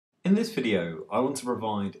In this video, I want to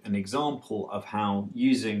provide an example of how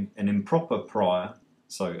using an improper prior,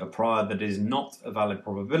 so a prior that is not a valid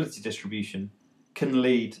probability distribution, can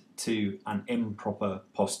lead to an improper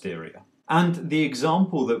posterior. And the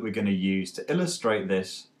example that we're going to use to illustrate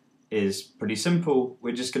this is pretty simple.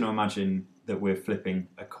 We're just going to imagine that we're flipping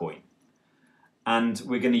a coin. And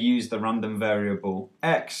we're going to use the random variable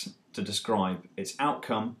x to describe its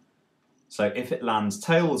outcome. So if it lands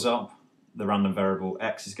tails up, the random variable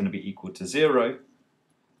x is going to be equal to 0,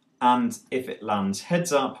 and if it lands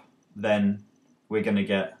heads up, then we're going to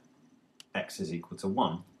get x is equal to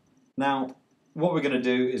 1. Now, what we're going to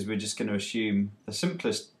do is we're just going to assume the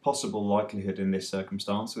simplest possible likelihood in this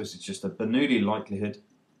circumstance, which is just a Bernoulli likelihood,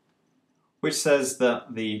 which says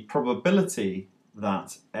that the probability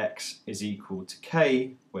that x is equal to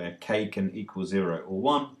k, where k can equal 0 or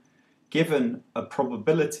 1, given a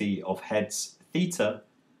probability of heads theta,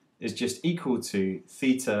 is just equal to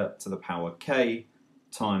theta to the power k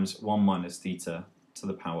times 1 minus theta to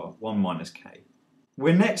the power 1 minus k.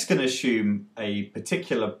 We're next going to assume a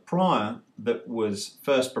particular prior that was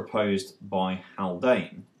first proposed by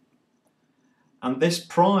Haldane. And this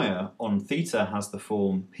prior on theta has the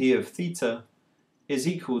form p of theta is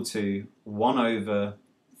equal to 1 over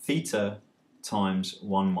theta times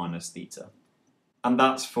 1 minus theta. And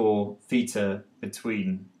that's for theta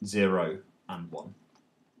between 0 and 1.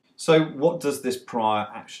 So what does this prior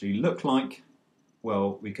actually look like?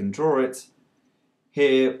 Well, we can draw it.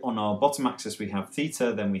 Here on our bottom axis we have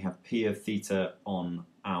theta, then we have p of theta on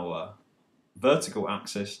our vertical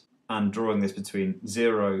axis, and drawing this between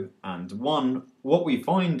 0 and 1, what we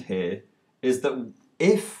find here is that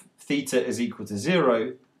if theta is equal to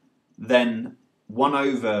 0, then 1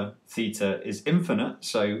 over theta is infinite,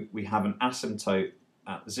 so we have an asymptote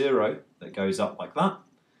at 0 that goes up like that.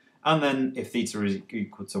 And then if theta is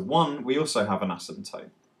equal to 1, we also have an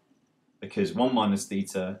asymptote, because 1 minus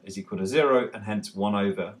theta is equal to 0, and hence 1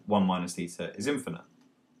 over 1 minus theta is infinite.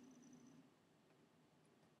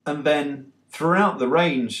 And then throughout the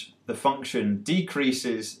range, the function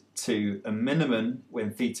decreases to a minimum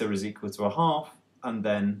when theta is equal to a half, and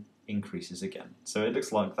then increases again. So it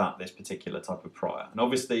looks like that, this particular type of prior. And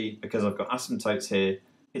obviously, because I've got asymptotes here,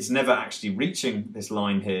 it's never actually reaching this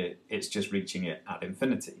line here, it's just reaching it at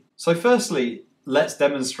infinity. So firstly, let's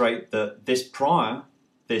demonstrate that this prior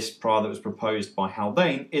that was proposed by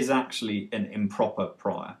Haldane, is actually an improper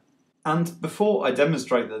prior. And before I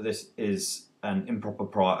demonstrate that this is an improper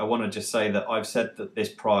prior, I want to just say that I've said that this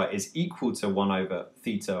prior is equal to 1 over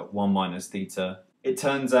theta, 1 minus theta. It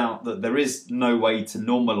turns out that there is no way to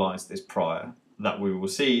normalize this prior that we will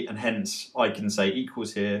see, and hence I can say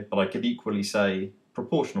equals here, but I could equally say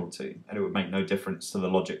proportional to, and it would make no difference to the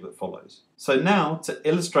logic that follows. So now, to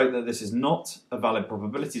illustrate that this is not a valid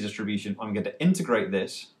probability distribution, I'm going to integrate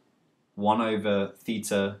this 1 over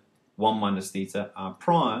theta, 1 minus theta, our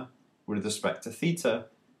prior, with respect to theta,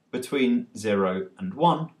 between 0 and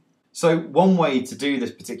 1. So one way to do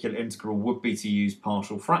this particular integral would be to use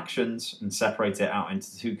partial fractions and separate it out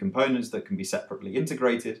into two components that can be separately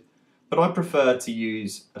integrated, but I prefer to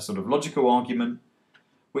use a sort of logical argument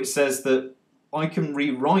which says that I can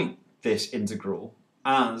rewrite this integral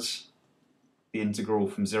as the integral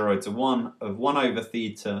from 0 to 1 of 1 over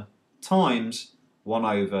theta times 1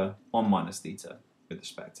 over 1 minus theta with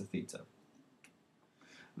respect to theta.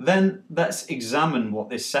 Then let's examine what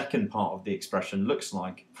this second part of the expression looks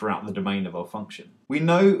like throughout the domain of our function. We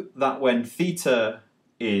know that when theta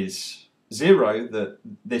is 0, that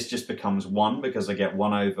this just becomes 1 because I get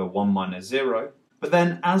 1 over 1 minus 0. But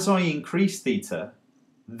then as I increase theta,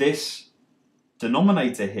 this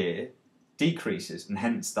denominator here decreases, and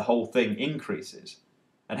hence the whole thing increases,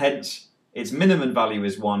 and hence its minimum value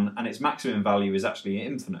is 1 and its maximum value is actually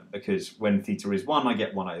infinite, because when theta is 1 I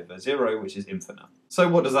get 1 over 0, which is infinite. So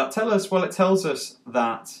what does that tell us? Well, it tells us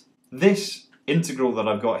that this integral that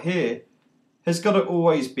I've got here has got to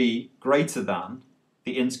always be greater than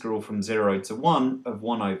the integral from 0 to 1 of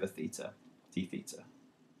 1 over theta d theta,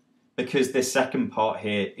 because this second part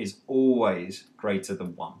here is always greater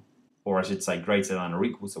than 1. Or I should say greater than or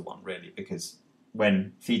equal to 1, really, because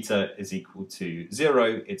when theta is equal to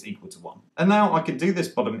 0, it's equal to 1. And now I can do this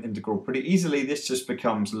bottom integral pretty easily. This just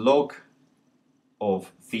becomes log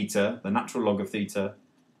of theta, the natural log of theta,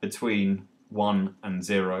 between 1 and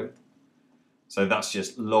 0. So that's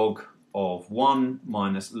just log of 1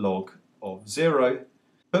 minus log of 0.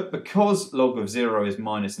 But because log of 0 is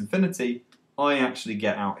minus infinity, I actually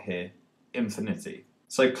get out here infinity.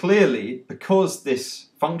 So clearly, because this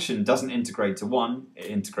function doesn't integrate to 1, it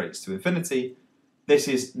integrates to infinity, this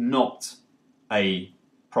is not a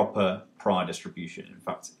proper prior distribution. In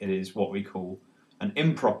fact, it is what we call an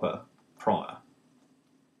improper prior.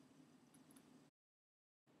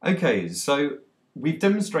 Okay, so we've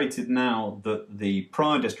demonstrated now that the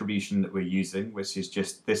prior distribution that we're using, which is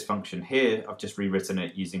just this function here, I've just rewritten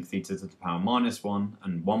it using theta to the power minus 1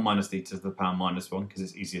 and 1 minus theta to the power minus 1 because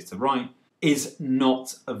it's easier to write, is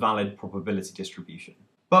not a valid probability distribution.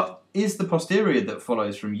 But is the posterior that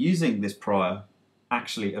follows from using this prior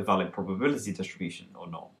actually a valid probability distribution or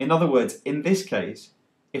not? In other words, in this case,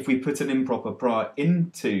 if we put an improper prior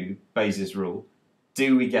into Bayes' rule,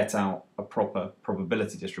 do we get out a proper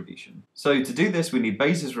probability distribution? So to do this, we need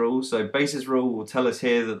Bayes' rule. So Bayes' rule will tell us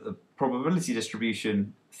here that the probability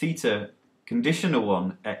distribution theta conditional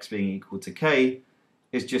on x being equal to k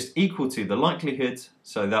is just equal to the likelihood.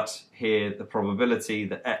 So that's here the probability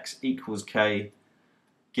that x equals k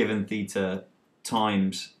given theta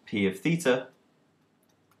times p of theta,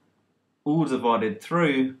 all divided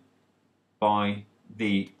through by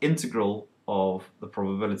the integral of the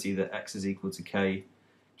probability that x is equal to k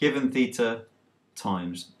given theta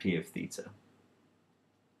times p of theta.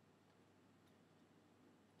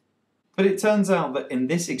 But it turns out that in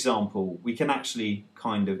this example we can actually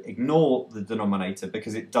kind of ignore the denominator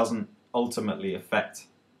because it doesn't ultimately affect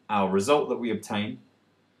our result that we obtain.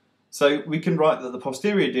 So we can write that the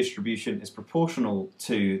posterior distribution is proportional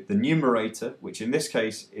to the numerator, which in this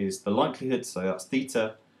case is the likelihood, so that's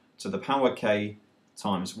theta to the power k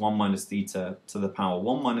times 1 minus theta to the power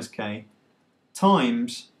 1 minus k,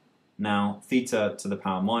 times now theta to the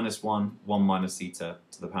power minus 1, 1 minus theta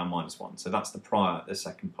to the power minus 1. So that's the prior, the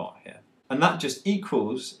second part here. And that just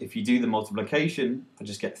equals, if you do the multiplication, I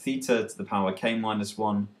just get theta to the power k minus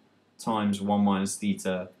 1 times 1 minus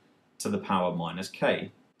theta to the power minus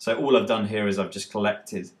k. So all I've done here is I've just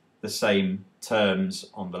collected the same terms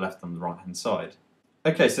on the left and the right hand side.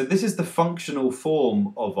 Okay, so this is the functional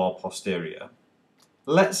form of our posterior.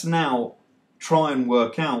 Let's now try and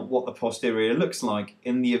work out what the posterior looks like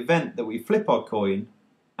in the event that we flip our coin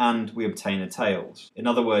and we obtain a tails. In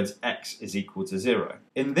other words, x is equal to 0.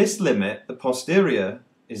 In this limit, the posterior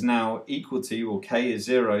is now equal to, or k is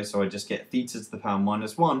 0, so I just get theta to the power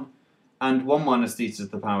minus 1, and 1 minus theta to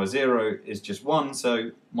the power 0 is just 1,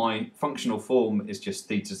 so my functional form is just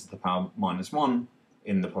theta to the power minus 1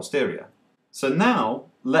 in the posterior. So now,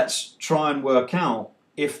 let's try and work out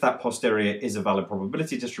if that posterior is a valid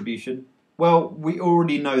probability distribution. Well, we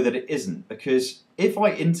already know that it isn't, because if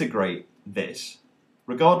I integrate this,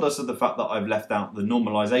 regardless of the fact that I've left out the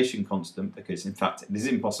normalization constant, because in fact it is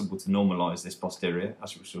impossible to normalize this posterior,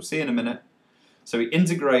 as we shall see in a minute, so we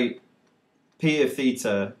integrate p of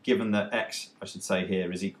theta, given that x, I should say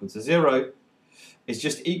here, is equal to 0, is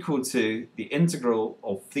just equal to the integral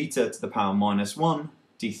of theta to the power minus 1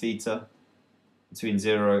 d theta between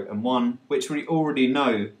 0 and 1, which we already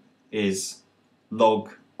know is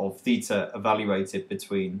log of theta evaluated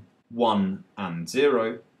between 1 and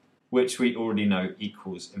 0, which we already know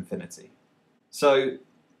equals infinity. So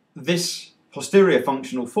this posterior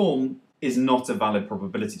functional form is not a valid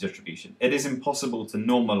probability distribution. It is impossible to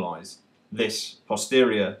normalize this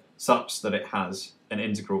posterior such that it has an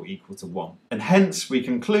integral equal to 1. And hence we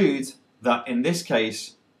conclude that in this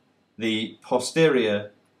case the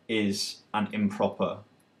posterior is an improper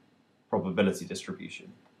probability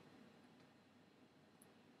distribution.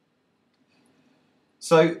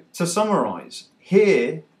 So to summarize,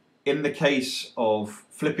 here in the case of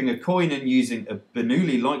flipping a coin and using a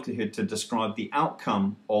Bernoulli likelihood to describe the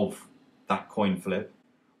outcome of that coin flip,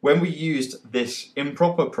 when we used this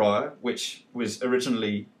improper prior, which was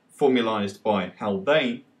originally formalized by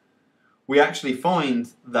Haldane, we actually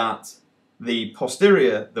find that the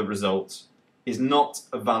posterior that results is not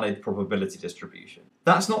a valid probability distribution.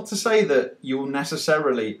 That's not to say that you'll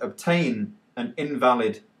necessarily obtain an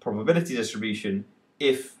invalid probability distribution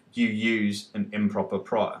if you use an improper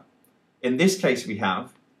prior. In this case we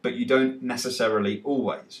have, but you don't necessarily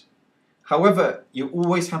always. However, you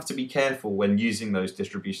always have to be careful when using those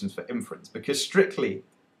distributions for inference, because strictly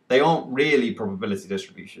they aren't really probability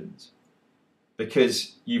distributions,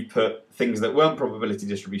 because you've put things that weren't probability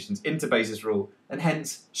distributions into Bayes' rule, and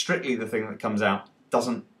hence strictly the thing that comes out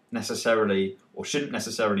doesn't necessarily or shouldn't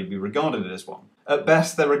necessarily be regarded as one. At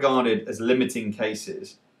best they're regarded as limiting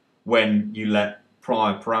cases when you let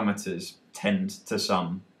prior parameters tend to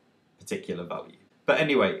some particular value. But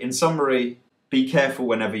anyway, in summary, be careful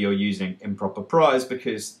whenever you're using improper priors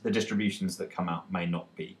because the distributions that come out may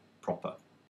not be proper.